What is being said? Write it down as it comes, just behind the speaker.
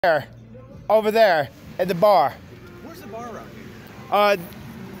there, over there at the bar. Where's the bar around here?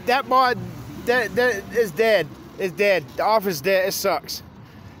 That bar that is dead. It's dead. The office is dead. It sucks.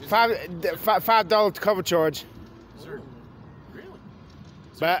 $5 cover charge. Is there really?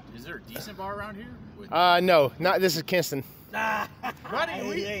 Is there a decent bar around here? No, not this is Kinston. Buddy,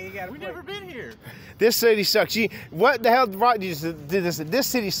 we never been here. This city sucks. What the hell brought you to this? This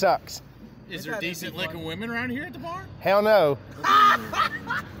city sucks. Is there decent looking women around here at the bar? Hell no.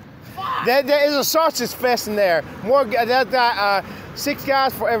 There is a sausage fest in there. That's got 6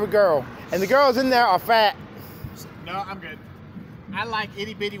 guys for every girl, and the girls in there are fat. No, I'm good. I like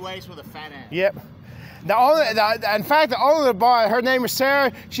itty bitty waist with a fat ass. Yep. In fact, the owner of the bar, her name is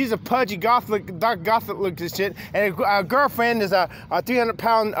Sarah. She's a pudgy gothic looking shit, and her girlfriend is a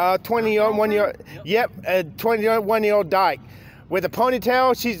 300-pound, 21-year-old. Yep, a 21-year-old dyke with a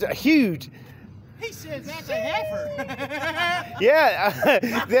ponytail. She's huge. He says that's a heifer. Yeah,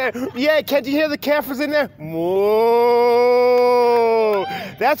 yeah. Can't you hear the caffers in there? Whoa!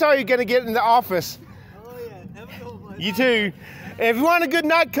 That's how you're gonna get in the office. Oh yeah, have a go, buddy. You too. If you want a good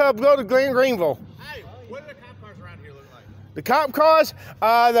nightclub, go to Greenville. Hey, what do the cop cars around here look like? The cop cars,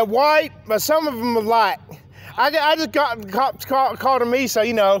 they're white, but some of them are black. I just got the cops called to me, so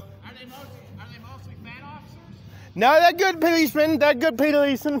you know. Are they mostly fat officers? No, they're good policemen. They're good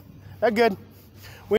policemen. They're good.